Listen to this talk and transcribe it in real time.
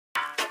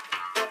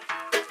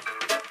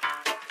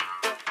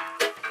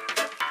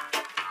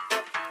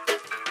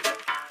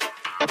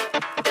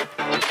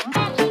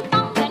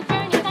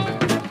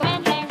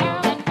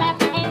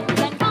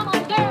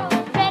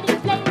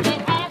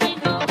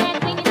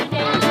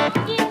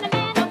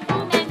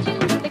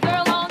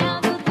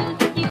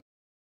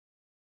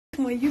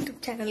my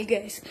YouTube channel,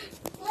 guys.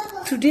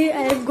 Today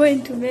I am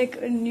going to make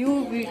a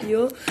new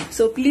video,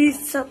 so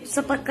please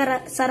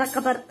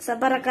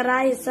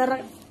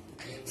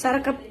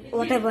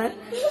whatever.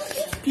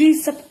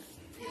 Please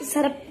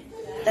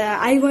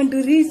I want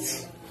to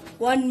reach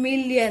 1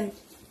 million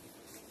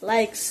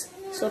likes,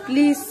 so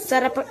please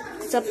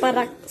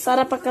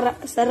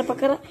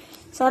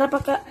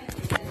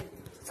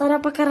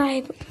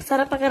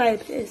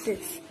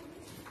yes.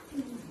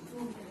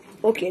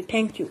 Okay,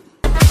 thank you.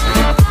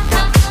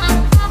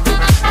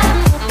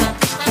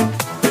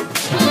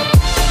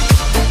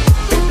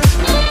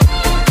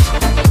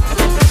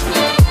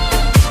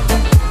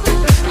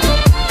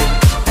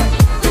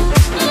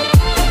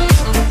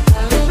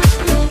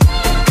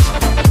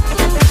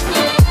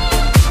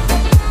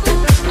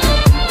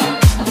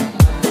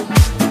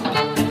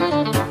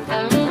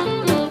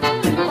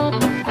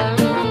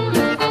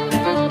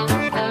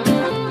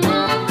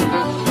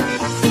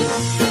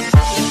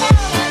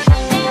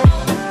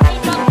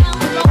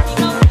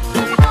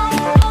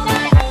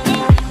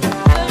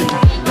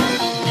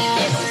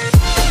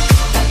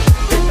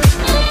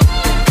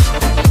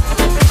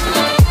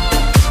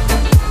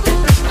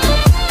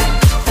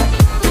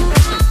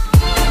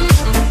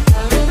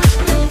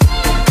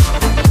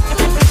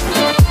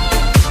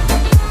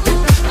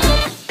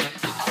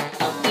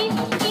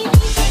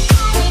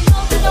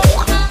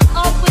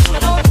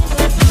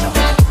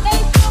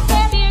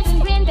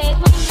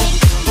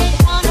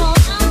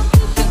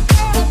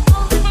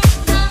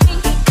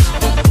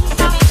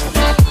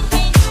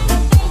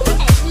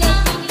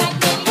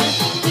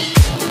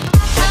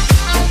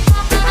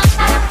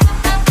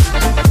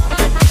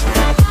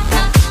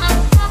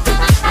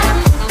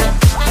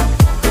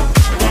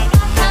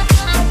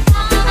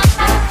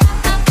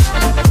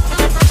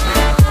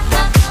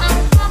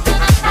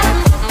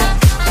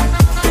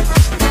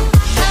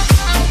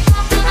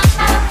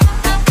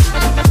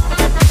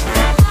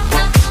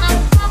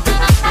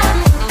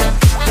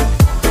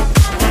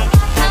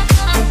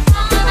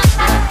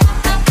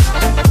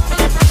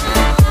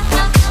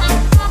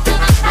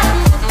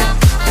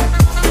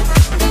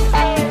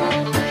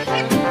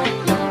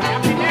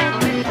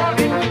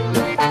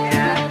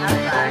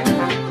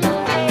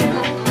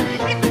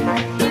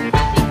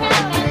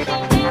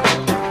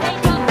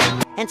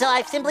 Until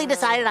I've simply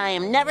decided I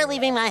am never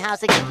leaving my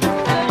house again.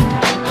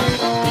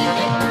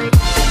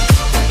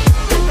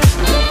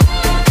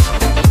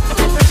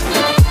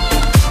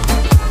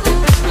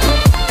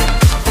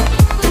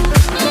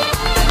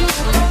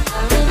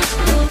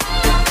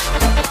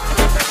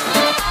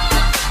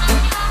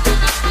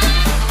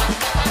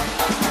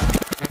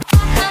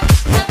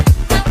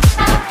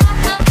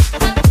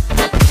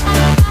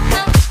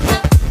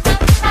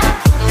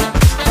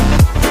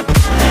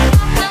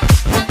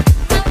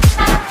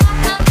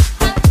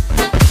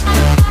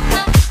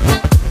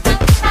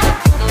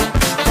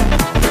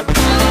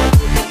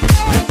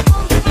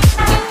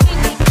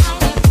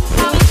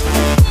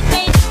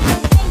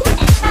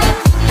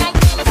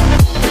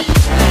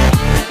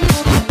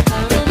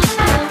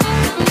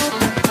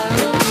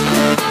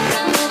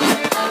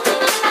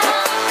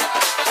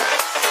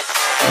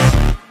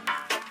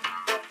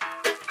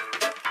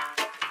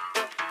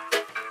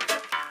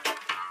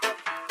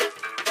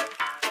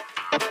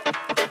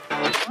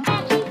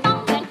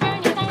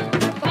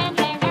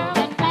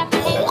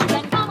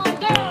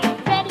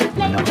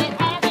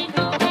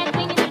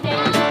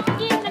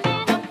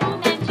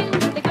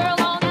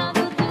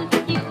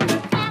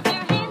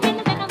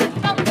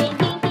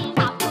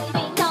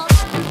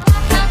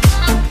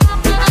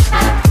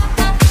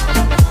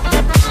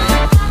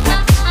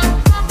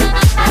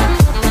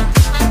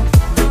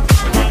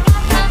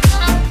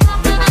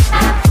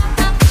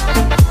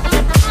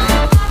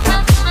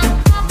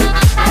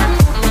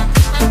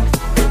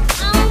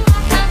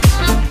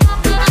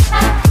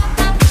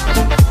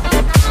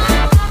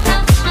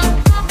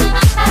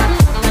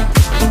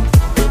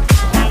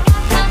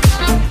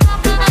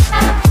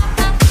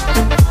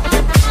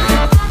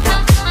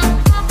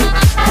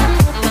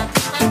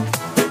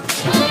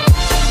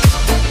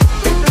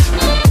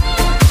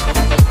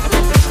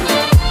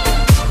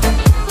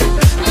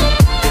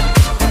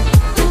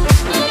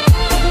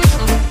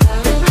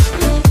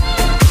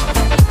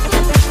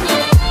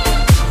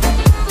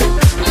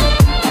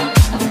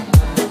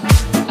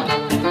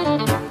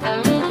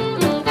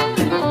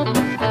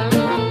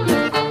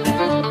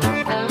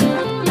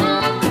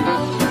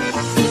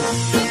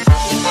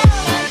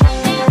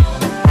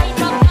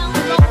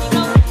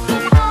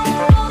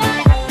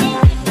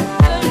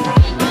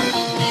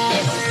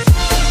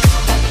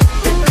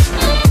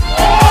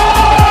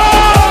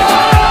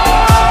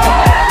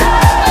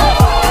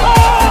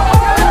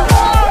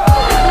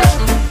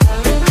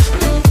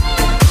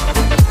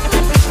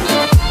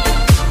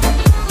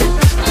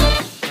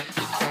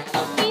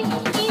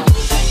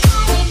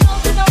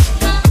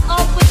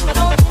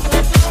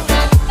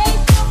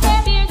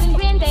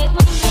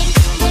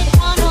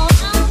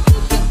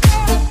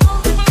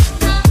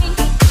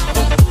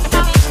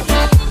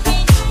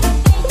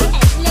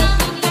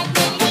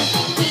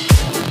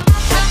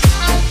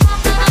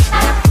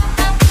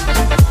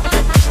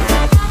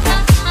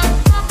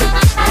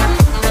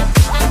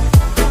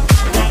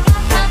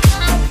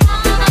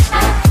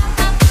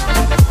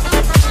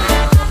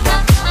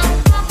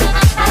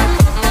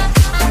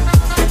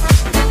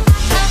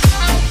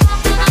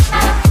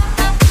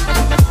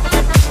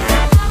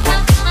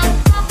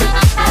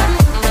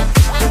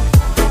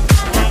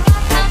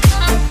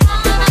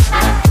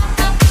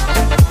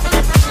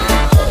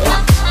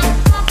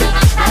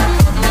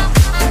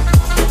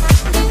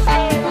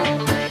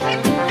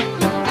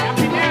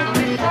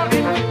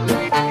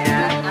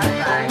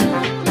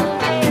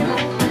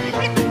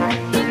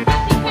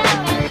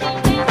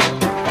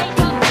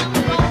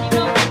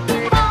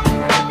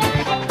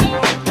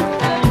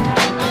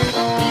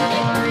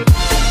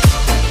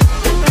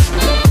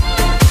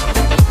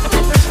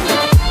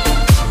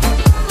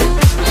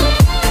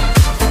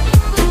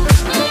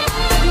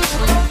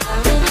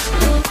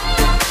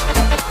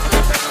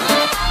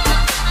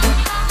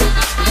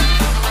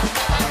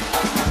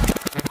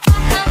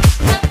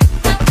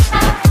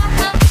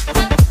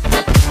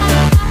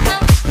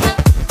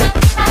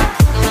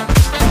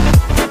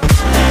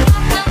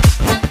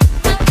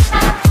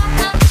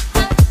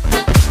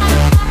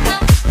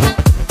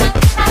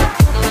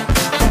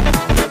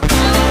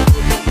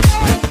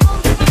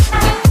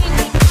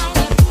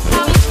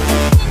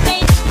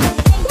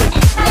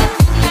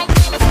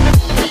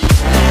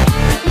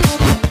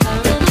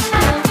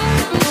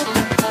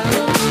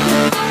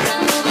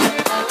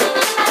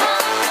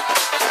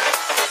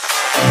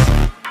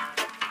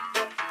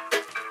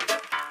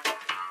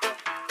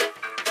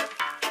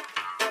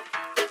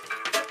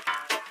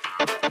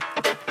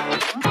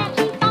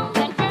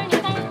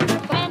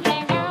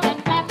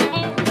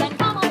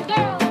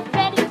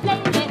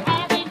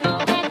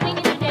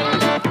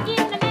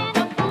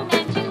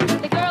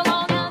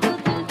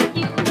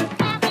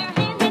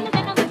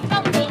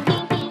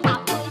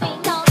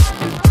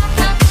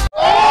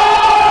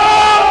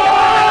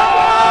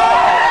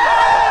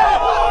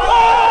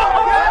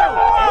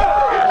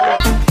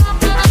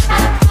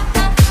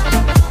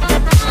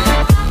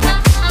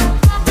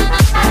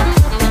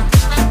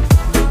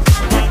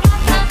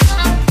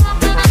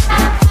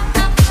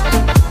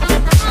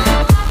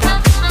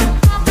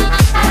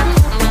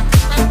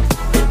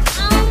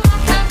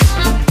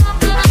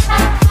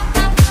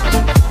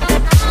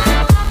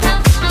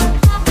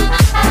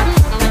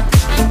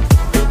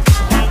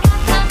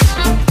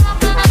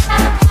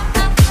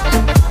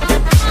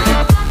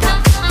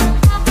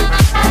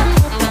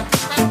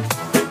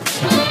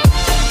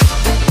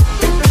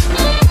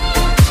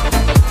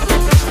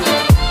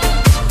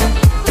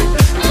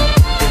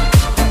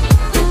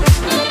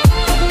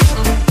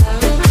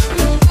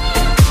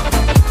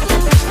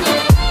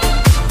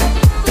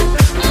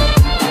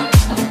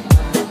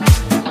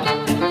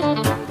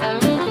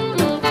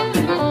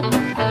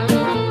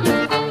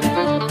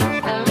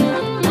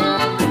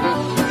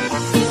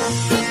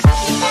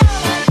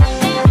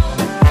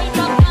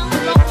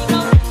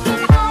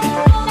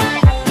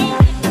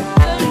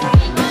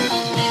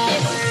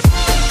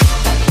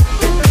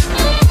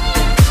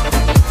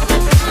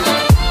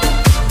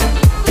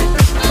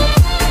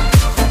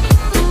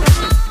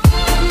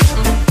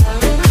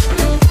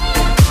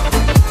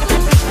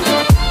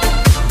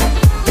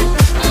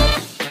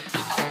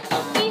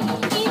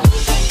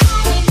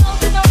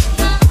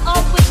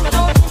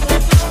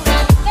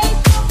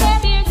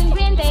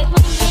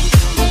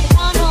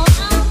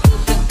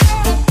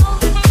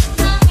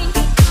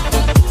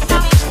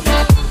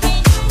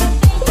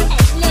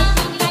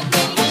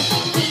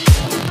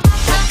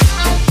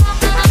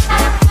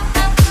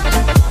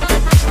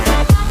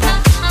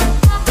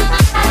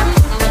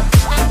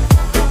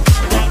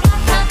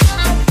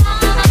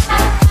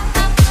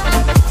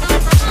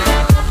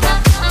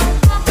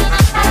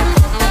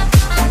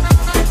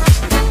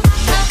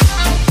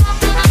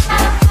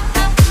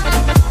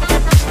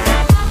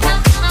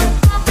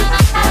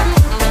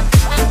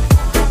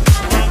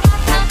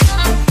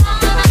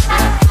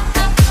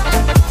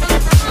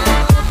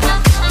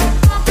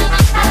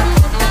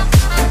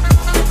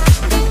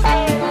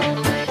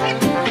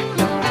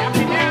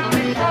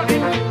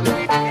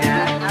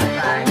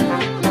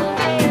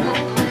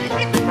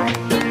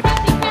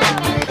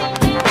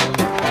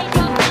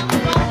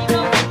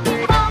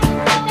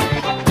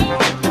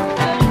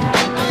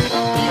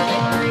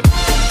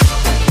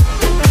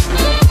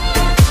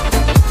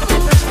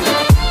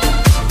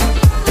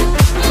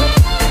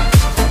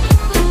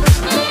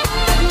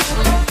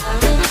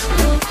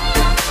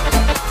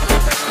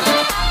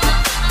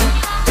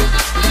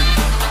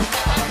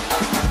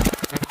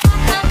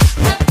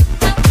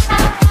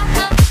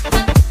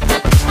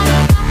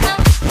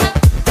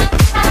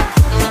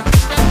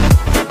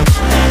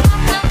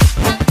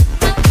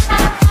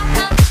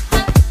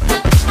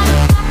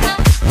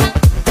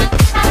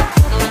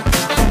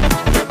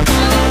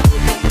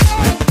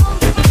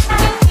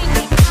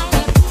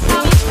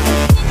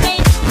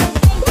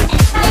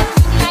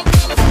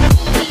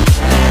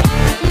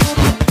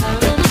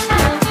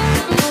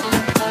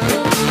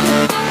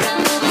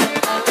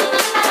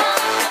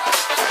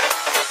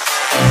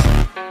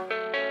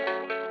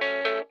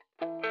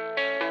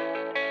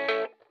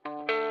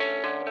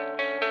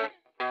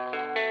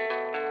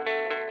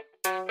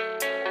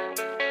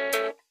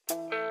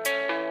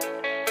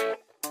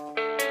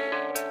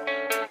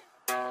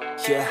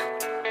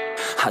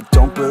 I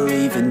don't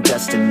believe in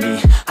destiny,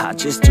 I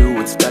just do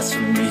what's best for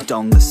me.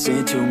 Don't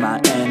listen to my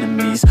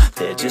enemies,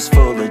 they're just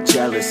full of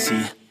jealousy.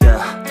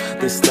 Yeah,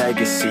 this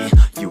legacy,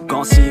 you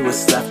gon' see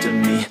what's left of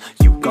me.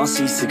 You gon'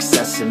 see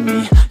success in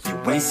me,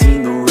 you ain't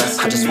seen the rest of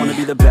me. I just wanna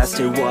be the best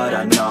at what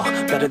I know,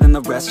 better than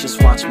the rest,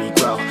 just watch me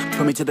grow.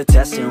 Put me to the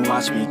test and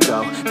watch me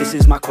go. This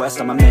is my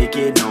quest, I'ma make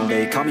it known.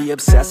 They call me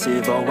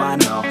obsessive, oh I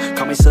know.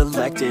 Call me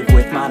selective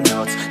with my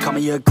notes, call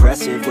me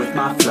aggressive with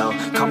my flow,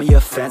 call me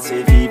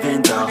offensive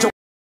even though.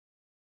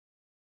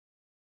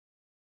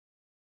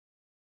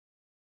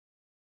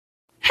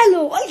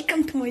 Hello,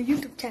 welcome to my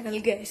YouTube channel,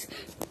 guys.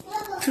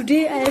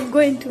 Today I am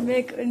going to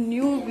make a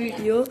new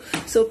video,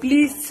 so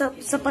please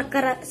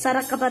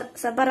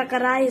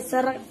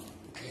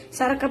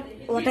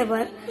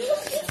whatever.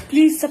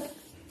 Please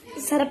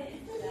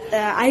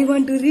I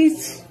want to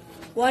reach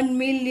 1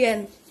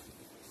 million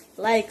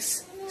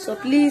likes, so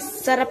please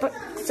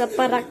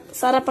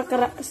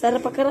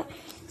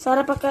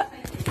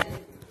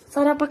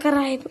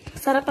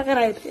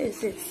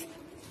yes.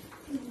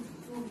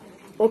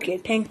 Okay,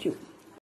 thank you.